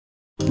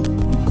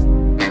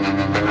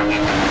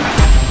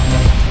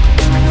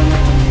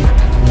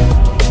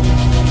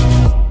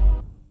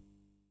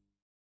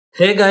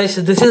Hey guys,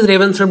 this is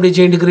Raven from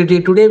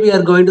DigiIntegrity. Today we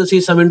are going to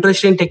see some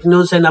interesting tech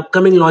news and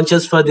upcoming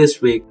launches for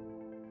this week.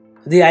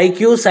 The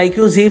iQOO's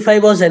iQOO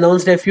Z5 was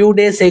announced a few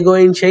days ago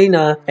in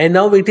China and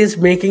now it is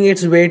making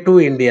its way to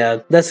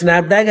India. The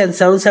Snapdragon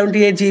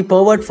 778G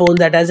powered phone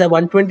that has a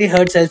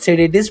 120Hz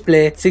LCD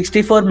display,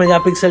 64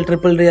 megapixel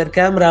triple rear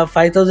camera,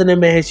 5000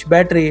 mAh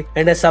battery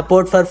and a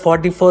support for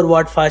 44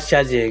 watt fast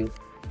charging.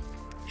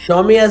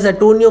 Xiaomi has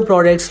two new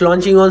products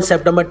launching on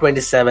September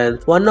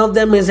 27th. One of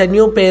them is a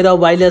new pair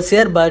of wireless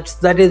earbuds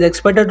that is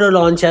expected to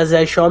launch as a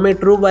Xiaomi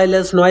True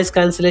Wireless Noise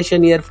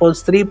Cancellation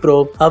Earphones 3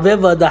 Pro.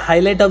 However, the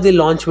highlight of the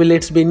launch will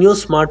be new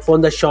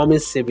smartphone, the Xiaomi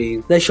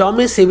Civi. The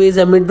Xiaomi Civi is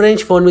a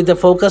mid-range phone with a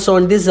focus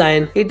on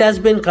design. It has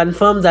been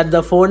confirmed that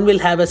the phone will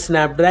have a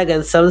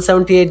Snapdragon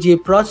 778G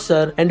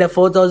processor and a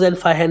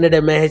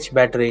 4500 mAh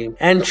battery.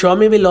 And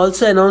Xiaomi will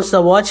also announce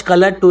the Watch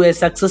Color 2, a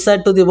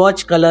successor to the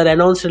Watch Color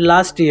announced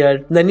last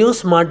year. The new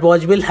smartwatch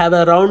will have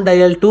a round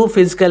dial, 2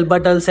 physical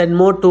buttons and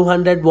more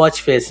 200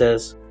 watch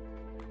faces.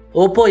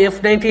 OPPO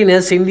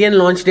F90's Indian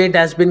launch date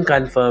has been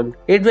confirmed.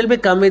 It will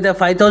come with a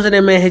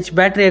 5000 mAh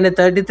battery and a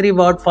 33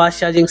 watt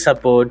fast charging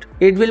support.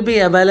 It will be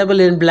available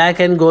in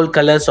black and gold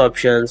colors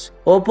options.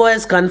 OPPO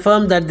has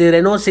confirmed that the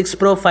Reno6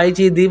 Pro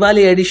 5G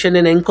Diwali edition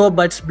in Enco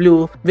Buds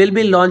Blue will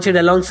be launched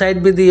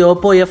alongside with the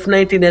OPPO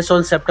F90s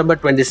on September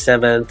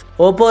 27th.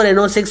 OPPO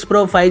Reno6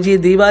 Pro 5G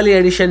Diwali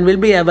edition will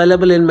be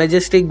available in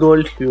majestic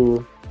gold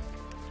hue.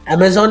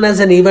 Amazon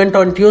has an event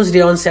on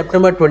Tuesday on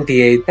September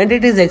 28th and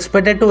it is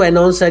expected to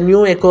announce a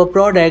new Echo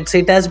products.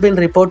 It has been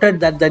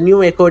reported that the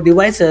new Echo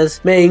devices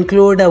may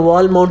include a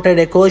wall-mounted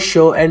Echo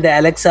Show and a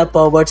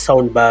Alexa-powered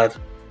soundbar.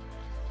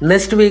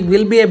 Next week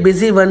will be a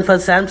busy one for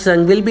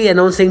Samsung. Will be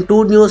announcing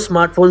two new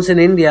smartphones in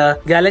India,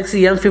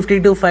 Galaxy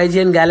M52 5G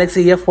and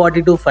Galaxy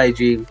F42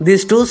 5G.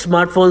 These two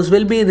smartphones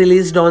will be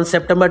released on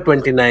September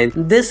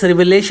 29th. This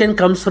revelation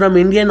comes from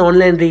Indian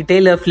online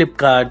retailer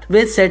Flipkart,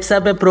 which sets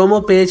up a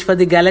promo page for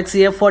the Galaxy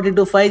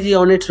F42 5G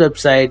on its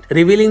website,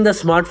 revealing the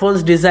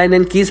smartphone's design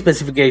and key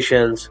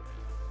specifications.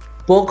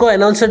 POCO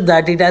announced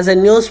that it has a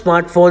new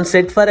smartphone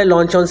set for a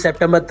launch on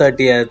September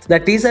 30th. The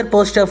teaser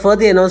poster for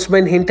the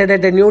announcement hinted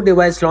at a new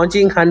device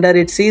launching under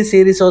its C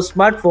series of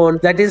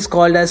smartphone that is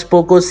called as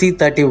POCO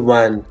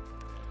C31.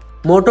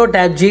 Moto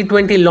Tab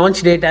G20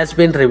 launch date has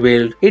been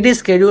revealed. It is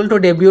scheduled to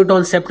debut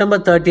on September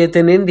 30th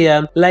in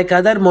India. Like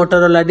other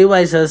Motorola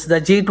devices,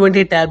 the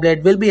G20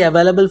 tablet will be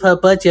available for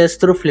purchase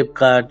through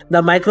Flipkart.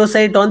 The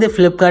microsite on the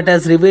Flipkart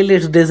has revealed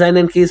its design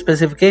and key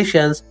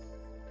specifications.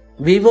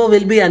 Vivo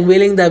will be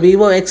unveiling the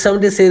Vivo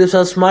X70 series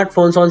of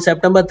smartphones on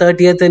September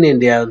 30th in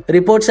India.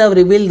 Reports have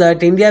revealed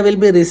that India will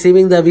be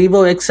receiving the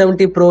Vivo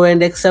X70 Pro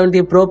and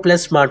X70 Pro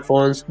Plus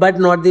smartphones, but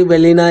not the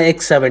Velina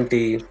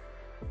X70.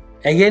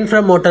 Again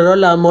from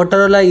Motorola,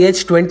 Motorola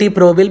H20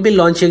 Pro will be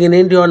launching in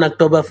India on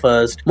October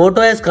 1st.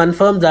 Moto has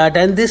confirmed that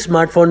and this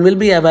smartphone will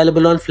be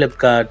available on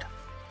Flipkart.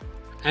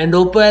 And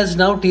OPPO has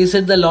now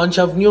teased the launch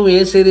of new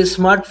A-series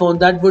smartphone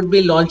that would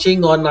be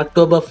launching on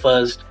October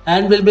 1st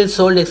and will be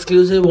sold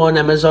exclusive on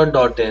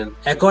Amazon.in.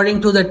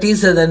 According to the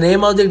teaser, the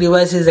name of the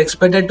device is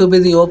expected to be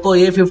the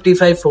OPPO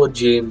A55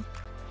 4G.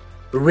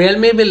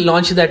 Realme will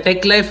launch the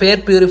TechLife air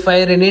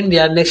purifier in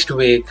India next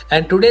week,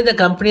 and today the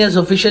company has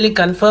officially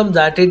confirmed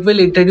that it will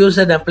introduce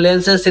an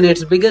appliances in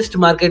its biggest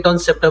market on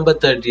September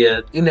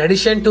 30th. In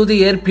addition to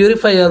the air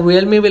purifier,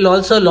 Realme will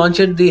also launch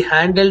the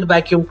handheld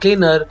vacuum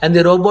cleaner and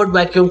the robot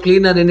vacuum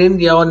cleaner in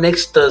India on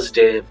next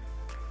Thursday.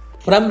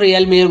 From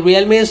Realme,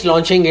 Realme is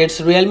launching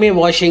its Realme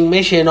washing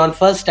machine on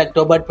 1st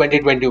October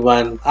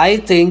 2021. I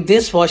think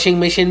this washing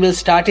machine will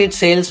start its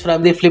sales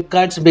from the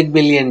Flipkart's Big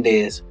Billion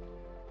Days.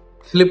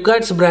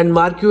 Flipkart's brand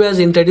MarkU has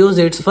introduced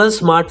its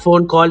first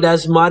smartphone called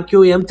as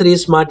MarkU M3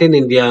 Smart in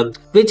India,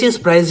 which is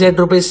priced at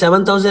Rs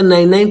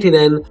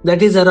 7,999,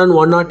 that is around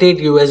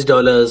 $108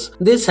 US.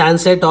 This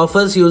handset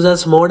offers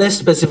users modest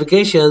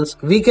specifications.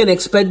 We can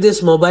expect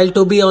this mobile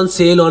to be on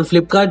sale on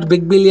Flipkart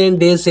Big Billion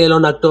Day sale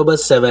on October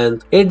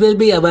 7th. It will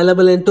be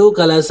available in two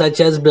colors such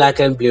as black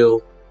and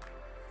blue.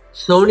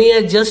 Sony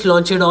has just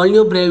launched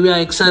all-new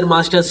Bravia XR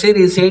Master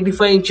Series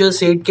 85 inches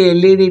 8K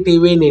LED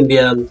TV in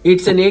India.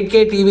 It's an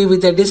 8K TV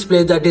with a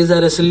display that is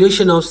a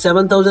resolution of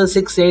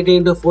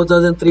 7680 x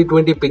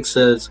 4320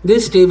 pixels.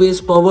 This TV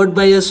is powered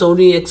by a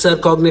Sony XR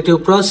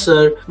cognitive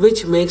processor,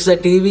 which makes the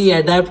TV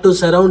adapt to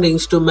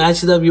surroundings to match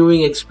the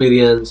viewing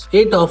experience.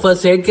 It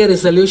offers 8K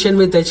resolution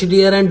with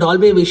HDR and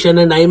Dolby Vision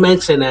and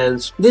IMAX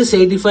enhanced. This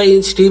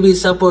 85-inch TV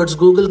supports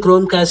Google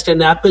Chromecast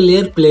and Apple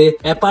AirPlay.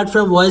 Apart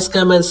from voice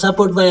command and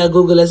support via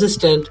Google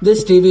Assistant,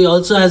 this TV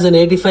also has an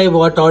 85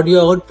 watt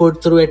audio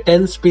output through a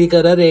 10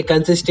 speaker array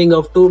consisting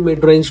of two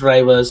mid-range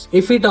drivers.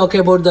 If we talk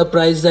about the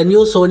price, the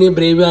new Sony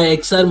Bravia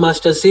XR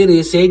Master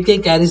Series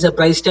 8K carries a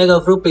price tag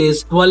of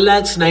Rs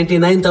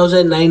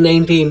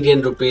 1,99,990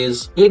 Indian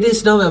rupees. It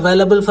is now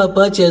available for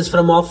purchase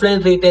from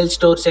offline retail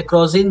stores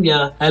across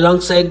India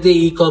alongside the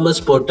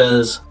e-commerce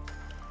portals.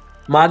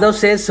 Madhav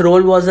Seth's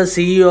role was the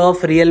CEO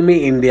of Realme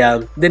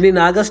India. Then in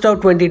August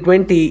of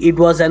 2020, it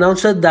was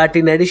announced that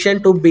in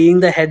addition to being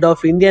the head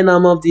of Indian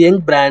arm of the Young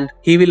brand,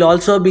 he will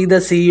also be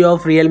the CEO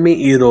of Realme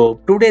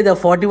Europe. Today, the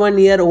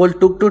 41-year-old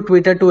took to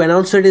Twitter to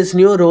announce his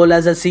new role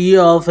as the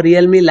CEO of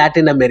Realme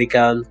Latin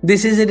America.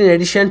 This is in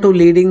addition to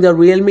leading the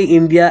Realme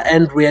India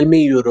and Realme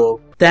Europe.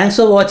 Thanks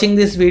for watching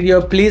this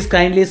video. Please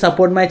kindly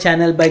support my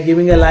channel by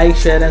giving a like,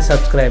 share and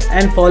subscribe,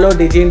 and follow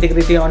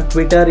DigiIntegrity on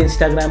Twitter,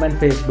 Instagram and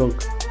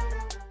Facebook.